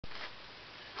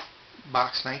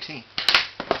box 19.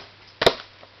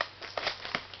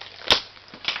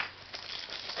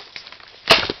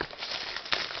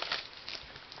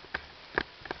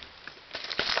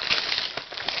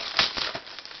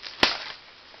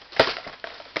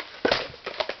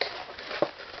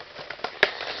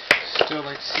 Still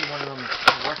like to see one of them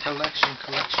recollection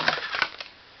collection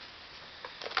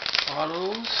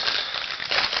autos.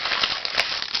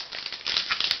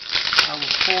 Our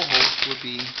full host would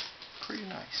be pretty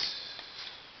nice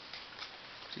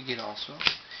to get also.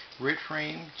 Red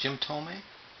frame Jim Thome.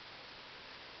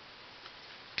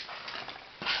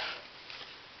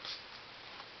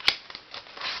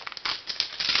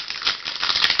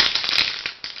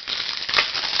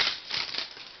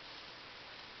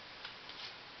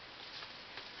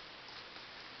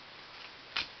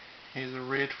 Here's a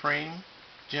red frame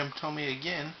Jim Thome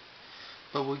again,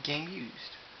 but with game used.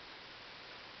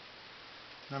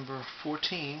 Number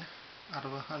 14 out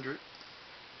of 100.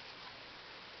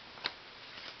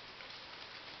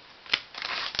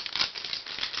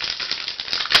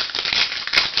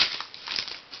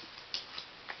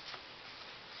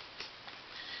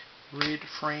 Red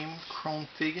frame Chrome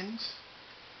Figgins.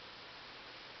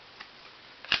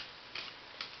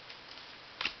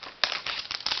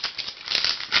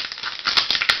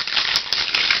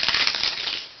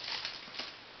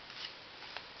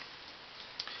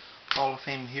 Hall of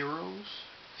Fame Heroes,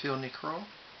 Phil Necro.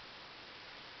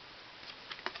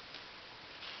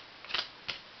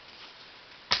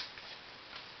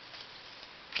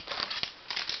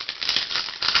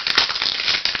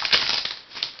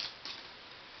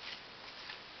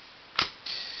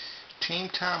 Team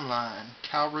Timeline,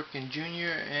 Cal Ripken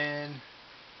Jr. and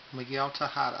Miguel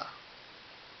Tejada.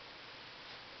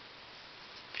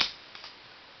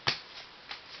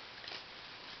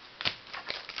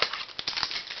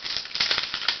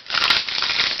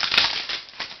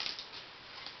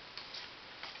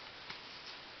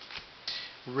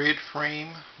 Red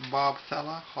frame Bob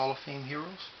Fella, Hall of Fame Heroes.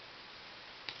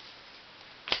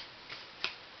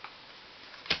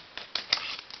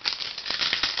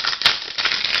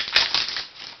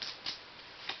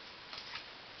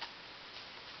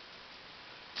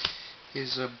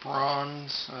 Here's a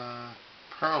bronze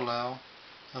parallel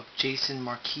of Jason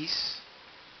Marquise,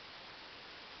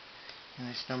 and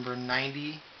it's number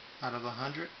 90 out of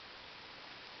 100.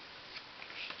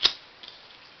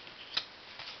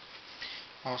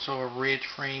 Also a red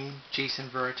frame Jason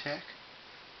Veritek.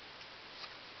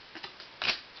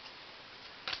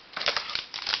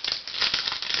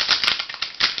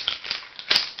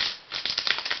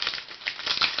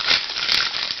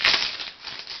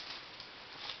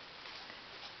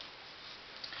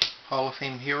 Hall of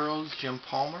Fame Heroes Jim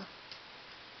Palmer.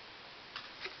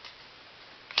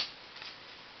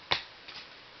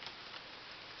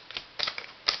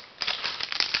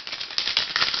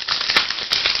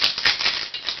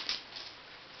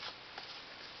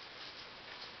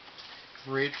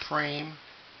 Red frame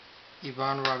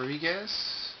Ivan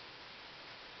Rodriguez.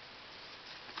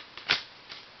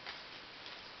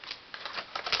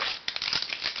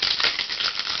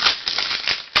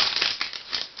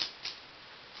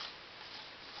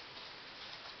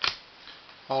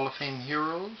 Hall of Fame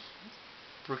Heroes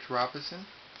Brooks Robinson.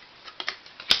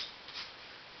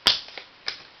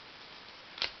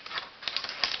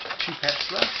 Two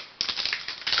packs left.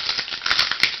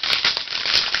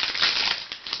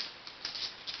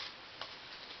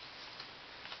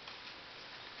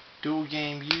 Dual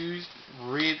game used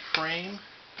red frame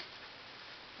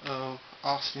of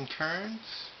Austin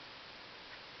Kearns,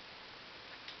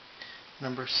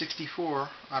 number 64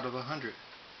 out of 100.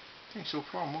 I think so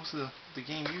far most of the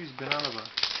game used been out of 100.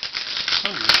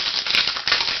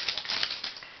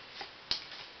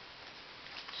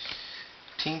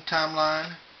 Team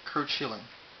Timeline Curt Schilling,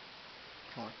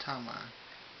 or Timeline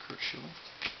Curt Schilling.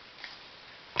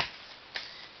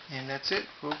 And that's it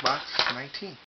for box 19.